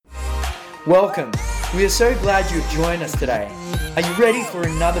Welcome. We are so glad you've joined us today. Are you ready for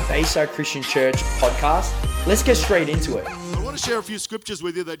another Bayside Christian Church podcast? Let's get straight into it. I want to share a few scriptures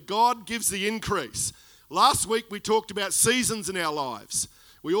with you that God gives the increase. Last week we talked about seasons in our lives.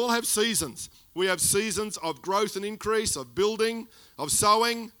 We all have seasons. We have seasons of growth and increase, of building, of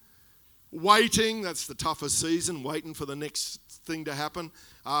sowing, waiting. That's the toughest season, waiting for the next thing to happen.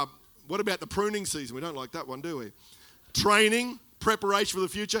 What about the pruning season? We don't like that one, do we? Training, preparation for the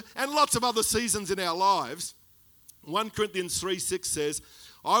future, and lots of other seasons in our lives. 1 Corinthians 3:6 says,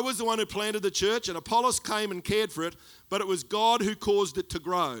 I was the one who planted the church, and Apollos came and cared for it, but it was God who caused it to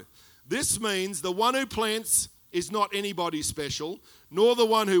grow. This means the one who plants is not anybody special, nor the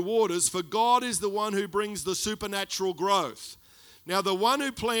one who waters, for God is the one who brings the supernatural growth. Now, the one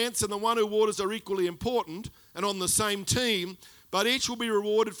who plants and the one who waters are equally important and on the same team, but each will be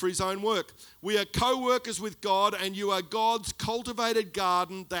rewarded for his own work. We are co-workers with God, and you are God's cultivated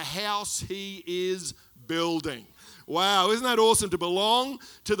garden, the house he is building. Wow, isn't that awesome to belong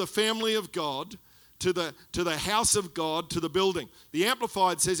to the family of God, to the house of God, to the building? The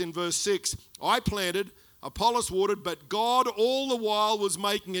Amplified says in verse 6, I planted, Apollos watered, but God all the while was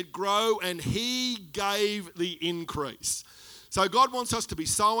making it grow, and he gave the increase. So God wants us to be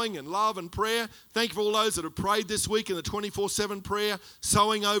sowing in love and prayer. Thank you for all those that have prayed this week in the 24/7 prayer,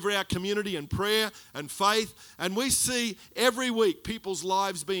 sowing over our community in prayer and faith. And we see every week people's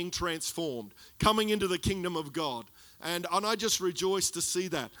lives being transformed, coming into the kingdom of God. And I just rejoice to see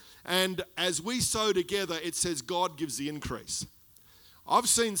that. And as we sow together, it says God gives the increase. I've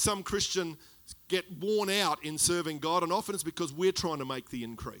seen some Christians get worn out in serving God, and often it's because we're trying to make the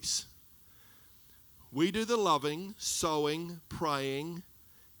increase. We do the loving, sowing, praying,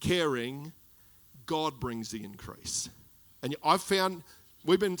 caring. God brings the increase. And I've found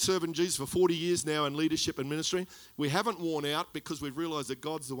we've been serving Jesus for 40 years now in leadership and ministry. We haven't worn out because we've realized that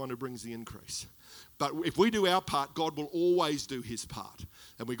God's the one who brings the increase. But if we do our part, God will always do his part.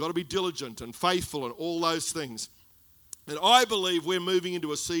 And we've got to be diligent and faithful and all those things. And I believe we're moving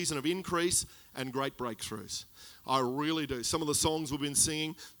into a season of increase and great breakthroughs. I really do. Some of the songs we've been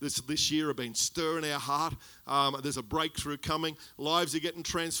singing this year have been stirring our heart. There's a breakthrough coming. Lives are getting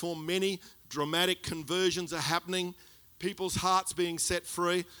transformed. Many dramatic conversions are happening. People's hearts being set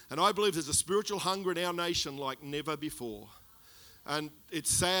free. And I believe there's a spiritual hunger in our nation like never before. And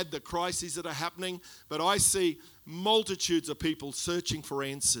it's sad the crises that are happening, but I see multitudes of people searching for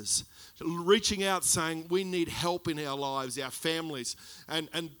answers, reaching out saying we need help in our lives, our families.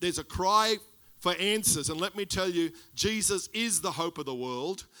 And there's a cry for answers. And let me tell you, Jesus is the hope of the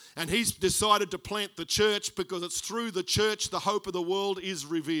world, and he's decided to plant the church because it's through the church the hope of the world is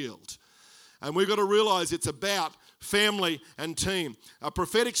revealed. And we've got to realize it's about family and team. A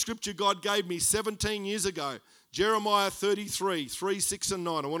prophetic scripture God gave me 17 years ago, Jeremiah 33, 3, 6 and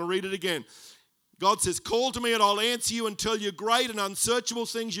 9. I want to read it again. God says, call to me and I'll answer you and tell you great and unsearchable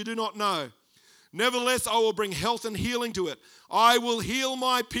things you do not know. Nevertheless, I will bring health and healing to it. I will heal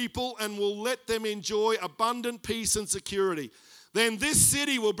my people and will let them enjoy abundant peace and security. Then this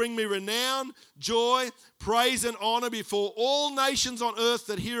city will bring me renown, joy, praise and honor before all nations on earth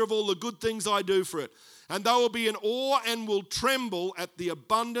that hear of all the good things I do for it. And they will be in awe and will tremble at the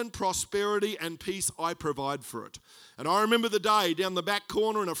abundant prosperity and peace I provide for it. And I remember the day down the back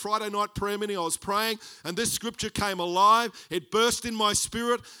corner in a Friday night prayer meeting, I was praying and this scripture came alive. It burst in my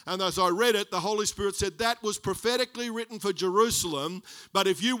spirit. And as I read it, the Holy Spirit said, that was prophetically written for Jerusalem. But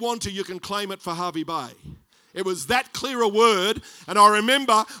if you want to, you can claim it for Hervey Bay. It was that clear a word, and I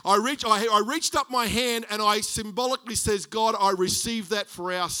remember I reached up my hand and I symbolically says, God, I received that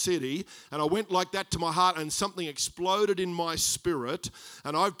for our city, and I went like that to my heart and something exploded in my spirit,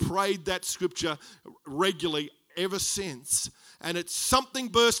 and I've prayed that scripture regularly ever since, and it's something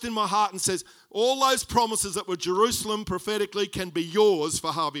burst in my heart and says, all those promises that were Jerusalem prophetically can be yours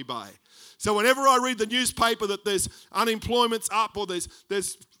for Hervey Bay. So whenever I read the newspaper that there's unemployment's up or there's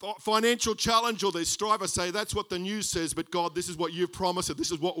financial challenge or there's strife, I say that's what the news says, but God, this is what you've promised and this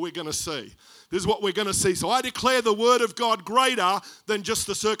is what we're going to see. This is what we're going to see. So I declare the word of God greater than just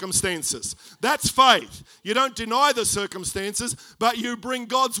the circumstances. That's faith. You don't deny the circumstances, but you bring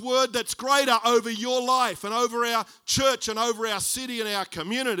God's word that's greater over your life and over our church and over our city and our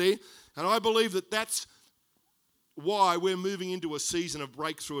community. And I believe that that's why we're moving into a season of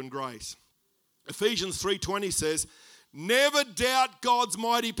breakthrough and grace. Ephesians 3:20 says, never doubt God's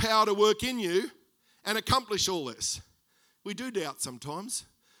mighty power to work in you and accomplish all this. We do doubt sometimes.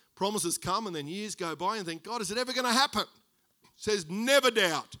 Promises come and then years go by and think, God, is it ever going to happen? It says never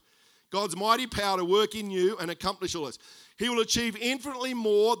doubt God's mighty power to work in you and accomplish all this. He will achieve infinitely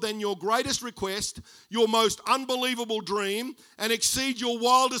more than your greatest request, your most unbelievable dream, and exceed your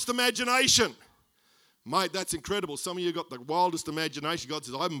wildest imagination. Mate, that's incredible. Some of you got the wildest imagination. God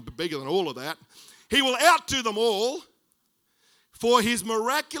says, I'm bigger than all of that. He will outdo them all, for his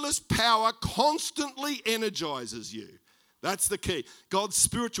miraculous power constantly energizes you. That's the key. God's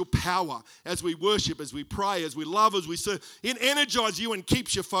spiritual power as we worship, as we pray, as we love, as we serve, it energizes you and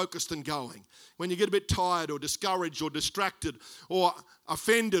keeps you focused and going. When you get a bit tired or discouraged or distracted or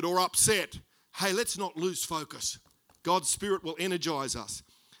offended or upset, hey, let's not lose focus. God's Spirit will energize us.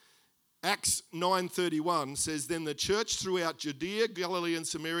 Acts 9:31 says, then the church throughout Judea, Galilee and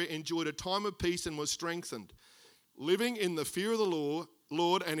Samaria enjoyed a time of peace and was strengthened. Living in the fear of the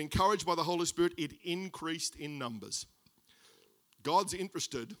Lord and encouraged by the Holy Spirit, it increased in numbers. God's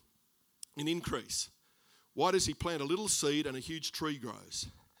interested in increase. Why does he plant a little seed and a huge tree grows?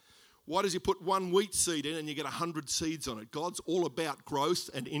 Why does he put one wheat seed in and you get 100 seeds on it? God's all about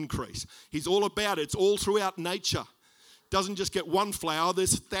growth and increase. He's all about it. It's all throughout nature. Doesn't just get one flower,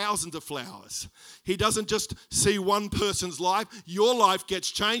 there's thousands of flowers. He doesn't just see one person's life. Your life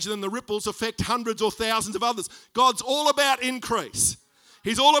gets changed and then the ripples affect hundreds or thousands of others. God's all about increase.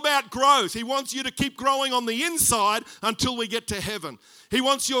 He's all about growth. He wants you to keep growing on the inside until we get to heaven. He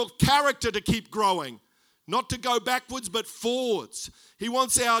wants your character to keep growing, not to go backwards but forwards. He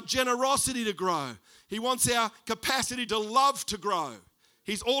wants our generosity to grow. He wants our capacity to love to grow.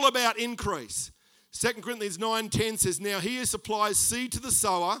 He's all about increase. 2 Corinthians 9:10 says, now he who supplies seed to the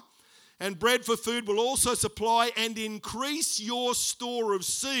sower and bread for food will also supply and increase your store of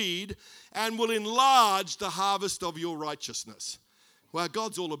seed and will enlarge the harvest of your righteousness. Well,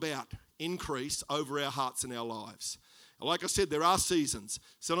 God's all about increase over our hearts and our lives. Like I said, there are seasons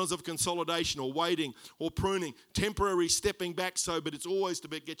of consolidation or waiting or pruning, temporary stepping back but it's always to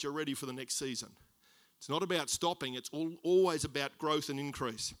get you ready for the next season. It's not about stopping, it's always about growth and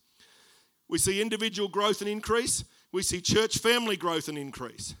increase. We see individual growth and increase. We see church family growth and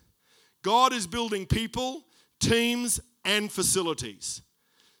increase. God is building people, teams, and facilities.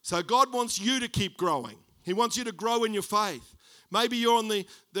 So God wants you to keep growing. He wants you to grow in your faith. Maybe you're on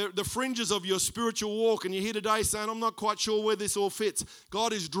the fringes of your spiritual walk and you're here today saying, I'm not quite sure where this all fits.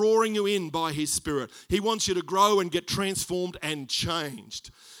 God is drawing you in by his Spirit. He wants you to grow and get transformed and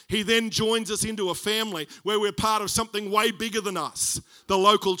changed. He then joins us into a family where we're part of something way bigger than us, the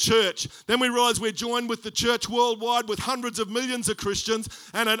local church. Then we realize we're joined with the church worldwide with hundreds of millions of Christians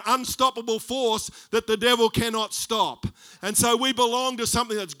and an unstoppable force that the devil cannot stop. And so we belong to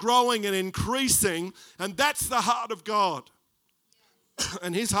something that's growing and increasing, and that's the heart of God.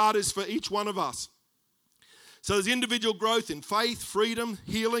 And his heart is for each one of us. So there's individual growth in faith, freedom,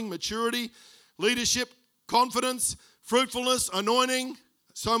 healing, maturity, leadership, confidence, fruitfulness, anointing,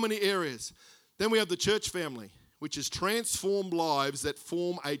 so many areas. Then we have the church family, which is transformed lives that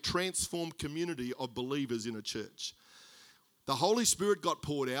form a transformed community of believers in a church. The Holy Spirit got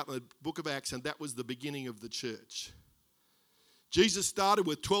poured out in the book of Acts, and that was the beginning of the church. Jesus started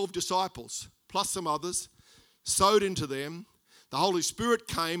with 12 disciples, plus some others, sowed into them. The Holy Spirit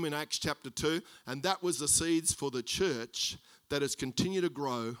came in Acts chapter 2, and that was the seeds for the church that has continued to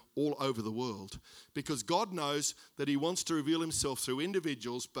grow all over the world. Because God knows that he wants to reveal himself through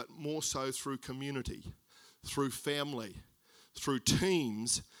individuals, but more so through community, through family, through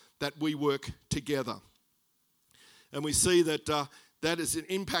teams that we work together. And we see that that has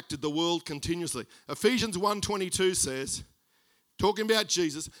impacted the world continuously. Ephesians 1:22 says, talking about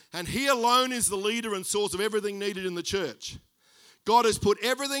Jesus, and he alone is the leader and source of everything needed in the church. God has put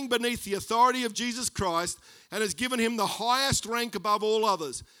everything beneath the authority of Jesus Christ and has given him the highest rank above all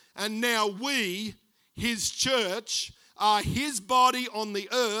others. And now we, his church, are his body on the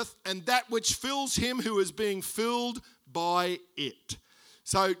earth and that which fills him who is being filled by it.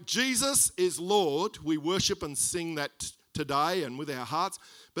 So Jesus is Lord. We worship and sing that today and with our hearts.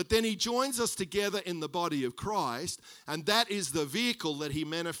 But then he joins us together in the body of Christ, and that is the vehicle that he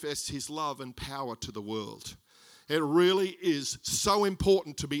manifests his love and power to the world. It really is so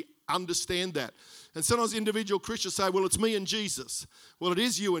important to understand that. And sometimes individual Christians say, well, it's me and Jesus. Well, it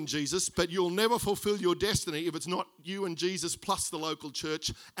is you and Jesus, but you'll never fulfill your destiny if it's not you and Jesus plus the local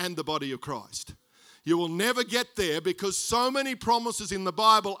church and the body of Christ. You will never get there because so many promises in the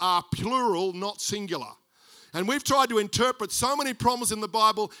Bible are plural, not singular. And we've tried to interpret so many promises in the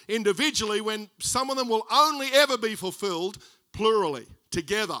Bible individually when some of them will only ever be fulfilled plurally,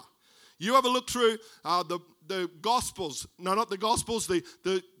 together. You have a look through the Gospels, no, not the Gospels, the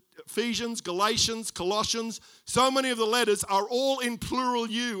Ephesians, Galatians, Colossians. So many of the letters are all in plural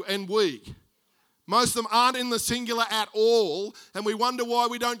you and we. Most of them aren't in the singular at all, and we wonder why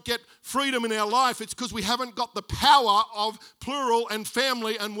we don't get freedom in our life. It's because we haven't got the power of plural and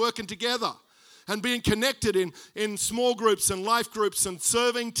family and working together and being connected in small groups and life groups and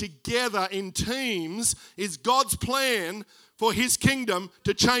serving together in teams is God's plan for His kingdom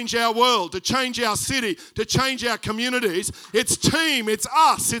to change our world, to change our city, to change our communities. It's team, it's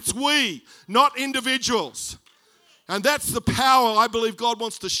us, it's we, not individuals. And that's the power I believe God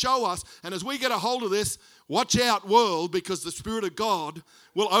wants to show us. And as we get a hold of this, watch out, world, because the Spirit of God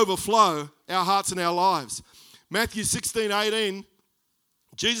will overflow our hearts and our lives. Matthew 16:18,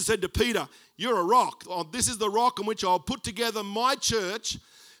 Jesus said to Peter, "You're a rock. Oh, this is the rock on which I'll put together my church,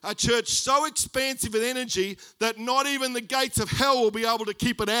 a church so expansive in energy that not even the gates of hell will be able to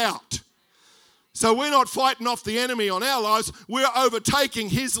keep it out." So we're not fighting off the enemy on our lives. We're overtaking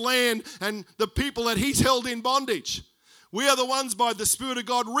his land and the people that he's held in bondage. We are the ones by the Spirit of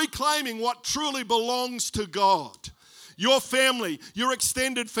God reclaiming what truly belongs to God. Your family, your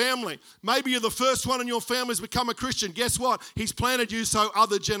extended family. Maybe you're the first one in your family to become a Christian. Guess what? He's planted you so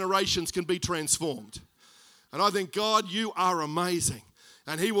other generations can be transformed. And I think, God, you are amazing.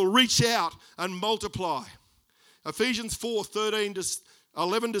 And He will reach out and multiply. Ephesians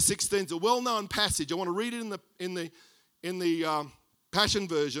 4:11-16 is a well-known passage. I want to read it in the Passion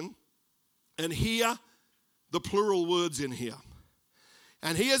Version and hear the plural words in here.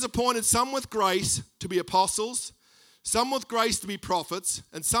 "And He has appointed some with grace to be apostles, some with grace to be prophets,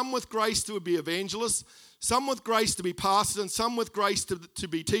 and some with grace to be evangelists, some with grace to be pastors, and some with grace to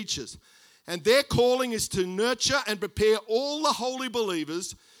be teachers. And their calling is to nurture and prepare all the holy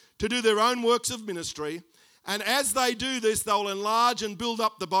believers to do their own works of ministry. And as they do this, they'll enlarge and build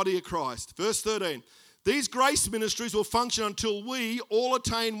up the body of Christ." Verse 13, "These grace ministries will function until we all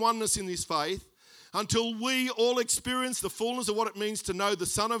attain oneness in this faith, until we all experience the fullness of what it means to know the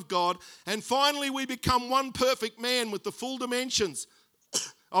Son of God, and finally we become one perfect man with the full dimensions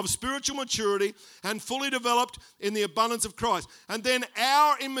of spiritual maturity and fully developed in the abundance of Christ. And then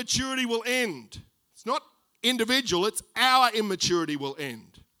our immaturity will end." It's not individual, it's our immaturity will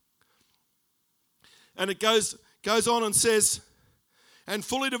end. And it goes on and says, "And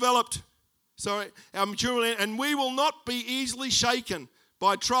fully developed, our maturity, and we will not be easily shaken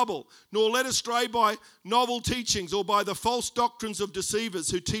by trouble, nor led astray by novel teachings or by the false doctrines of deceivers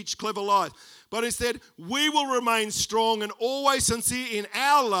who teach clever lies. But instead, we will remain strong and always sincere in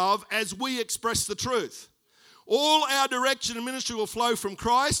our love as we express the truth. All our direction and ministry will flow from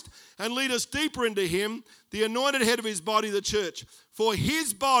Christ and lead us deeper into Him, the anointed head of His body, the church. For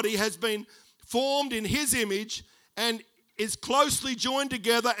His body has been formed in His image and is closely joined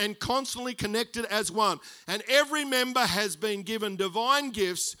together and constantly connected as one. And every member has been given divine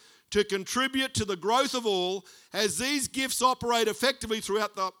gifts to contribute to the growth of all. As these gifts operate effectively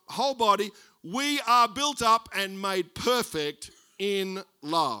throughout the whole body, we are built up and made perfect in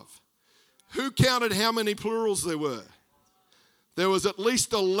love." Who counted how many plurals there were? There was at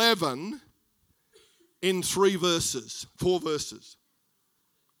least 11 in 4 verses.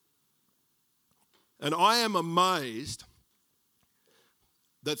 And I am amazed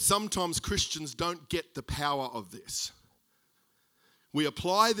that sometimes Christians don't get the power of this. We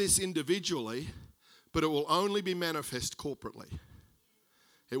apply this individually, but it will only be manifest corporately.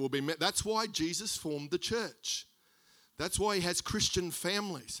 That's why Jesus formed the church. That's why He has Christian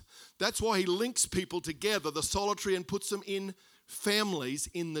families. That's why He links people together, the solitary, and puts them in families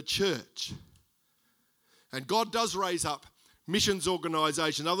in the church. And God does raise up missions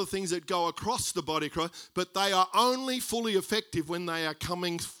organisations, other things that go across the body of Christ, but they are only fully effective when they are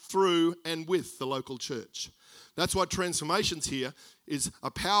coming through and with the local church. That's why Transformations here is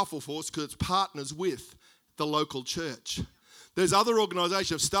a powerful force, because it's partners with the local church. There's other organisations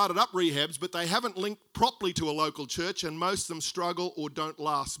that have started up rehabs, but they haven't linked properly to a local church, and most of them struggle or don't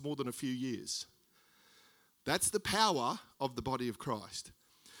last more than a few years. That's the power of the body of Christ.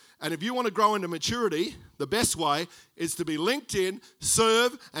 And if you want to grow into maturity, the best way is to be linked in,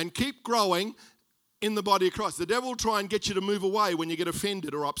 serve, and keep growing in the body of Christ. The devil will try and get you to move away when you get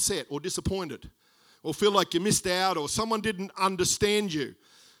offended or upset or disappointed or feel like you missed out or someone didn't understand you.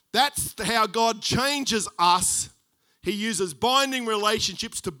 That's how God changes us. He uses binding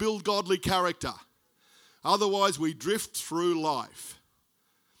relationships to build godly character. Otherwise, we drift through life.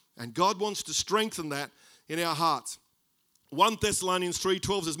 And God wants to strengthen that in our hearts. 1 Thessalonians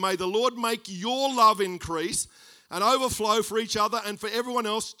 3:12 says, "May the Lord make your love increase and overflow for each other and for everyone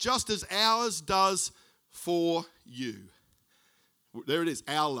else, just as ours does for you." There it is,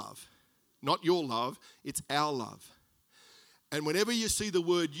 our love. Not your love, it's our love. And whenever you see the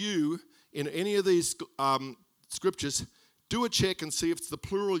word "you" in any of these scriptures, do a check and see if it's the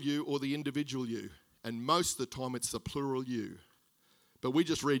plural "you" or the individual "you." And most of the time it's the plural you. But we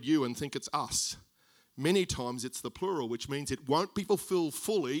just read you and think it's us. Many times it's the plural, which means it won't be fulfilled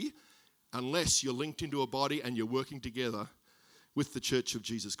fully unless you're linked into a body and you're working together with the church of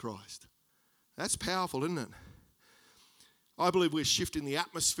Jesus Christ. That's powerful, isn't it? I believe we're shifting the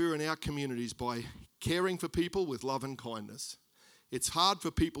atmosphere in our communities by caring for people with love and kindness. It's hard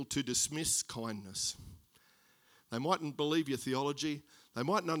for people to dismiss kindness. They mightn't believe your theology. They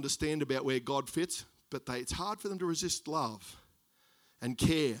mightn't understand about where God fits, but it's hard for them to resist love and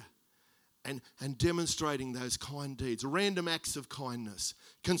care and demonstrating those kind deeds, random acts of kindness,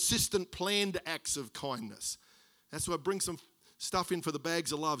 consistent planned acts of kindness. That's why I bring some stuff in for the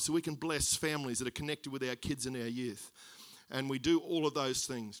bags of love so we can bless families that are connected with our kids and our youth. And we do all of those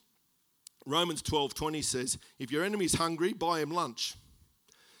things. Romans 12:20 says, if your enemy's hungry, buy him lunch.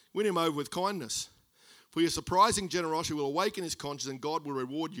 Win him over with kindness. For your surprising generosity will awaken his conscience and God will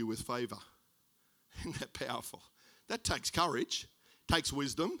reward you with favour. Isn't that powerful? That takes courage, takes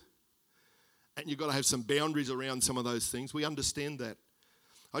wisdom, and you've got to have some boundaries around some of those things. We understand that.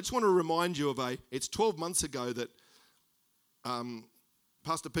 I just want to remind you of it's 12 months ago that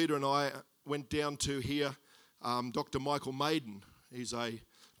Pastor Peter and I went down to hear Dr. Michael Maiden. He's a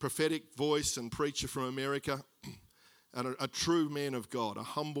prophetic voice and preacher from America and a true man of God, a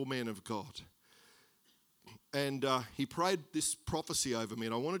humble man of God. And he prayed this prophecy over me,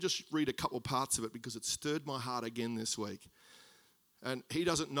 and I want to just read a couple parts of it because it stirred my heart again this week. And he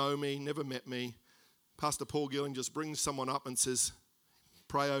doesn't know me, never met me. Pastor Paul Gilling just brings someone up and says,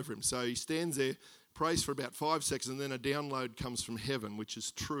 pray over him. So he stands there, prays for about 5 seconds, and then a download comes from heaven, which is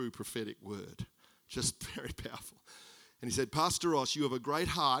true prophetic word. Just very powerful. And he said, Pastor Ross, you have a great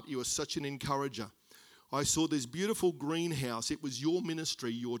heart. You are such an encourager. I saw this beautiful greenhouse. It was your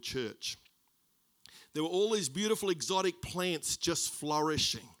ministry, your church. There were all these beautiful exotic plants just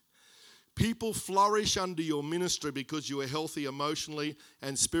flourishing. People flourish under your ministry because you are healthy emotionally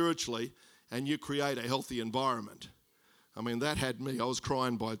and spiritually, and you create a healthy environment. I mean, that had me. I was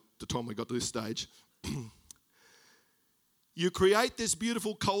crying by the time we got to this stage. You create this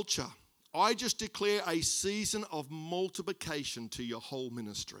beautiful culture. I just declare a season of multiplication to your whole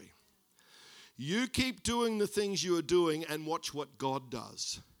ministry. You keep doing the things you are doing and watch what God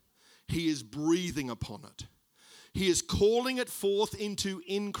does. He is breathing upon it. He is calling it forth into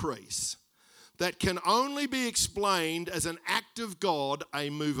increase that can only be explained as an act of God, a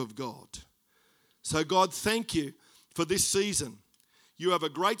move of God. So God, thank you for this season. You have a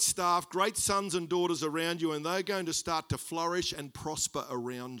great staff, great sons and daughters around you, and they're going to start to flourish and prosper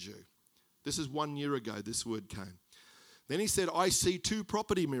around you. This is 1 year ago this word came. Then he said, I see 2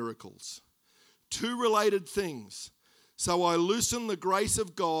 property miracles, 2 related things. So I loosen the grace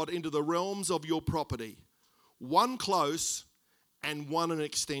of God into the realms of your property, 1 close and 1 an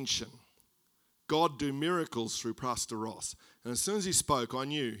extension. God do miracles through Pastor Ross. And as soon as he spoke, I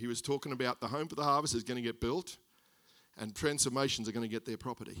knew he was talking about the home for the harvest is going to get built and transformations are going to get their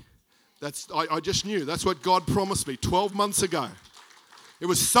property. I just knew. That's what God promised me 12 months ago. It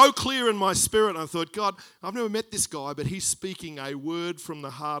was so clear in my spirit, and I thought, God, I've never met this guy, but he's speaking a word from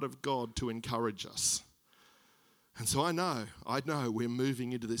the heart of God to encourage us. And so I know we're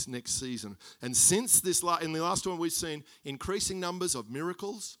moving into this next season. And since this, in the last one, we've seen increasing numbers of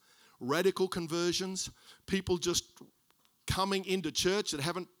miracles, radical conversions, people just coming into church that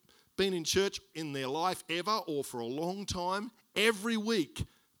haven't been in church in their life ever or for a long time. Every week,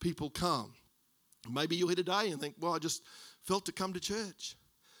 people come. Maybe you're here today and think, well, I just felt to come to church.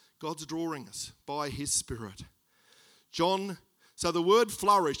 God's drawing us by his Spirit. So the word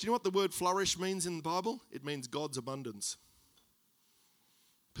flourish, do you know what the word flourish means in the Bible? It means God's abundance.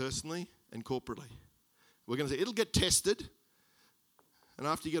 Personally and corporately. We're going to say, it'll get tested. And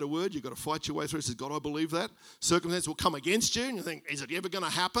after you get a word, you've got to fight your way through. It says, God, I believe that. Circumstance will come against you. And you think, is it ever going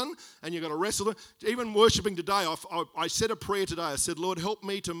to happen? And you've got to wrestle with it. Even worshipping today, I said a prayer today. I said, Lord, help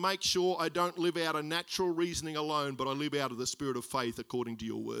me to make sure I don't live out of natural reasoning alone, but I live out of the spirit of faith according to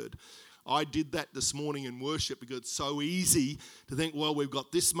your word. I did that this morning in worship because it's so easy to think, well, we've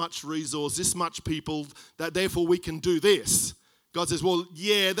got this much resource, this much people, that therefore we can do this. God says, well,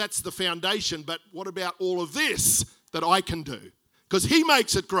 yeah, that's the foundation, but what about all of this that I can do? Because he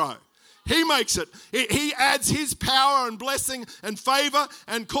makes it grow. He makes it. He adds his power and blessing and favor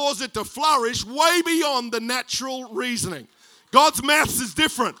and causes it to flourish way beyond the natural reasoning. God's maths is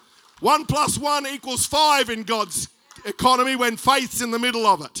different. 1 + 1 = 5 in God's economy when faith's in the middle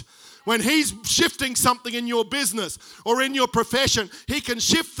of it. When he's shifting something in your business or in your profession, he can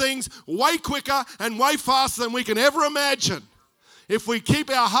shift things way quicker and way faster than we can ever imagine. If we keep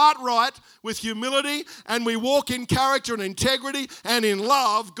our heart right, with humility, and we walk in character and integrity and in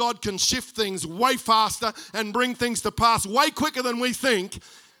love, God can shift things way faster and bring things to pass way quicker than we think.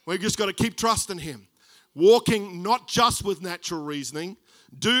 We've just got to keep trusting Him. Walking not just with natural reasoning,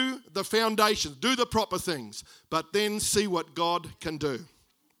 do the foundations, do the proper things, but then see what God can do.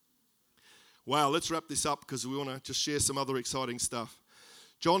 Wow, let's wrap this up because we want to just share some other exciting stuff.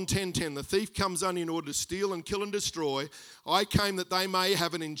 John 10:10, the thief comes only in order to steal and kill and destroy. I came that they may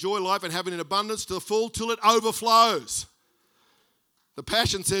have and enjoy life and have it in abundance to the full till it overflows. The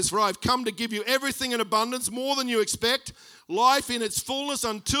Passion says, for I've come to give you everything in abundance, more than you expect, life in its fullness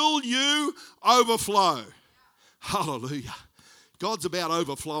until you overflow. Hallelujah. God's about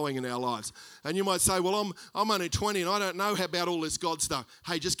overflowing in our lives. And you might say, well, I'm only 20 and I don't know about all this God stuff.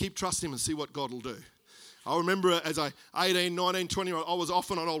 Hey, just keep trusting Him and see what God will do. I remember as I 18, 19, 20, I was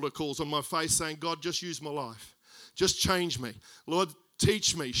often on altar calls on my face saying, God, just use my life. Just change me. Lord,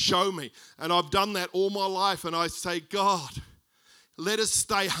 teach me, show me. And I've done that all my life. And I say, God, let us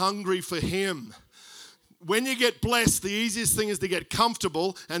stay hungry for Him. When you get blessed, the easiest thing is to get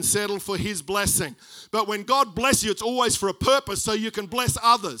comfortable and settle for His blessing. But when God bless you, it's always for a purpose so you can bless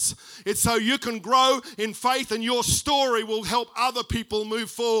others. It's so you can grow in faith and your story will help other people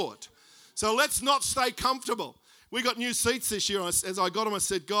move forward. So let's not stay comfortable. We got new seats this year. As I got them, I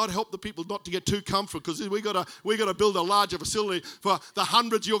said, God, help the people not to get too comfortable because we got to build a larger facility for the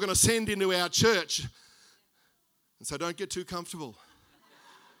hundreds you're going to send into our church. And so don't get too comfortable.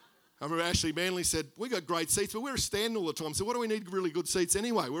 I remember Ashley Manley said, we got great seats, but we're standing all the time. So what do we need really good seats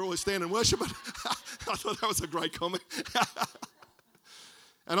anyway? We're always standing and worship. I thought that was a great comment.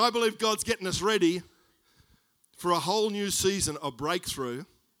 And I believe God's getting us ready for a whole new season of breakthrough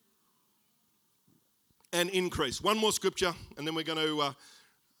and increase. One more scripture, and then we're going to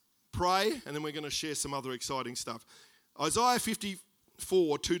pray, and then we're going to share some other exciting stuff. Isaiah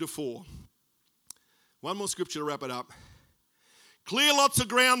 54, 2-4. One more scripture to wrap it up. Clear lots of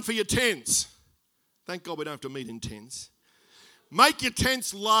ground for your tents. Thank God we don't have to meet in tents. Make your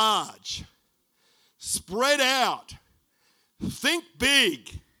tents large. Spread out. Think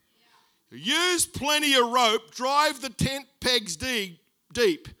big. Use plenty of rope. Drive the tent pegs deep.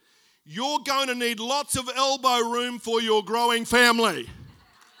 You're going to need lots of elbow room for your growing family.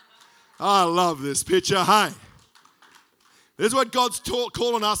 I love this picture, hey? This is what God's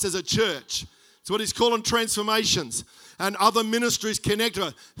calling us as a church. It's what He's calling transformations and other ministries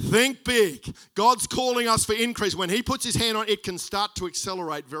connected. Think big. God's calling us for increase. When He puts His hand on it, it can start to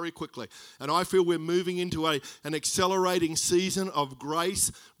accelerate very quickly. And I feel we're moving into an accelerating season of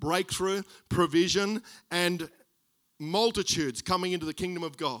grace, breakthrough, provision, and multitudes coming into the kingdom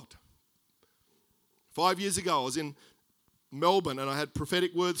of God. 5 years ago, I was in Melbourne and I had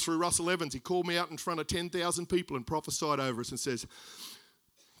prophetic words through Russell Evans. He called me out in front of 10,000 people and prophesied over us and says,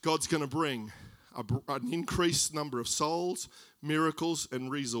 God's going to bring an increased number of souls, miracles, and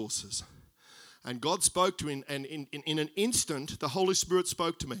resources. And God spoke to me, and in an instant, the Holy Spirit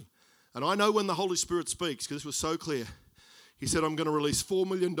spoke to me. And I know when the Holy Spirit speaks, because this was so clear. He said, I'm going to release $4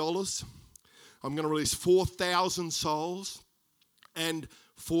 million. I'm going to release 4,000 souls and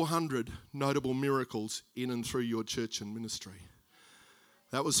 400 notable miracles in and through your church and ministry.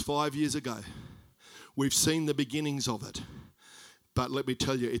 That was 5 years ago. We've seen the beginnings of it. But let me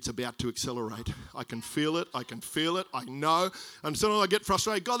tell you, it's about to accelerate. I can feel it. I can feel it. I know. And sometimes I get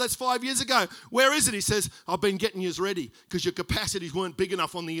frustrated. God, that's 5 years ago. Where is it? He says, I've been getting you ready because your capacities weren't big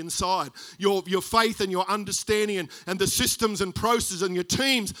enough on the inside. Your faith and your understanding and the systems and processes and your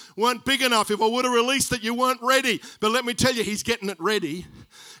teams weren't big enough. If I would have released it, you weren't ready. But let me tell you, He's getting it ready.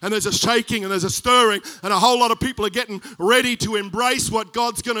 And there's a shaking and there's a stirring and a whole lot of people are getting ready to embrace what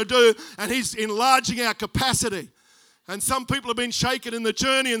God's going to do. And He's enlarging our capacity. And some people have been shaken in the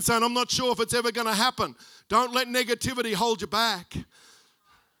journey and saying, I'm not sure if it's ever going to happen. Don't let negativity hold you back.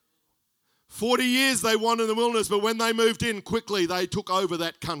 40 years they wandered in the wilderness, but when they moved in quickly, they took over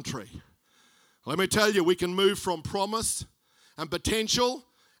that country. Let me tell you, we can move from promise and potential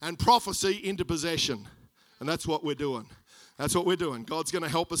and prophecy into possession. And that's what we're doing. That's what we're doing. God's going to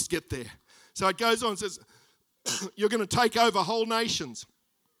help us get there. So it goes on and says, you're going to take over whole nations.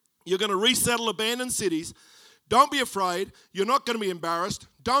 You're going to resettle abandoned cities. Don't be afraid. You're not going to be embarrassed.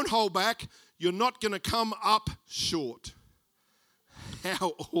 Don't hold back. You're not going to come up short.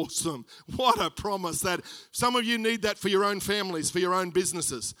 How awesome. What a promise that. Some of you need that for your own families, for your own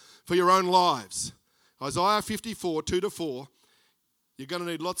businesses, for your own lives. Isaiah 54, 2-4. You're going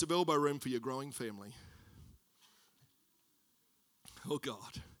to need lots of elbow room for your growing family. Oh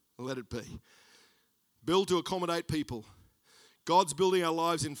God, let it be. Build to accommodate people. God's building our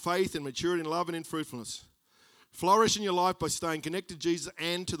lives in faith and maturity and love and in fruitfulness. Flourish in your life by staying connected to Jesus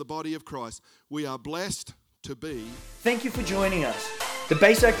and to the body of Christ. We are blessed to be. Thank you for joining us. The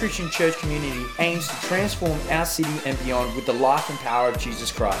Bayside Christian Church community aims to transform our city and beyond with the life and power of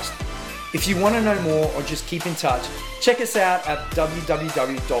Jesus Christ. If you want to know more or just keep in touch, check us out at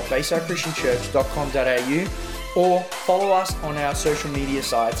www.baysidechristianchurch.com.au or follow us on our social media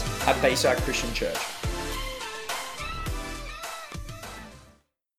sites at Bayside Christian Church.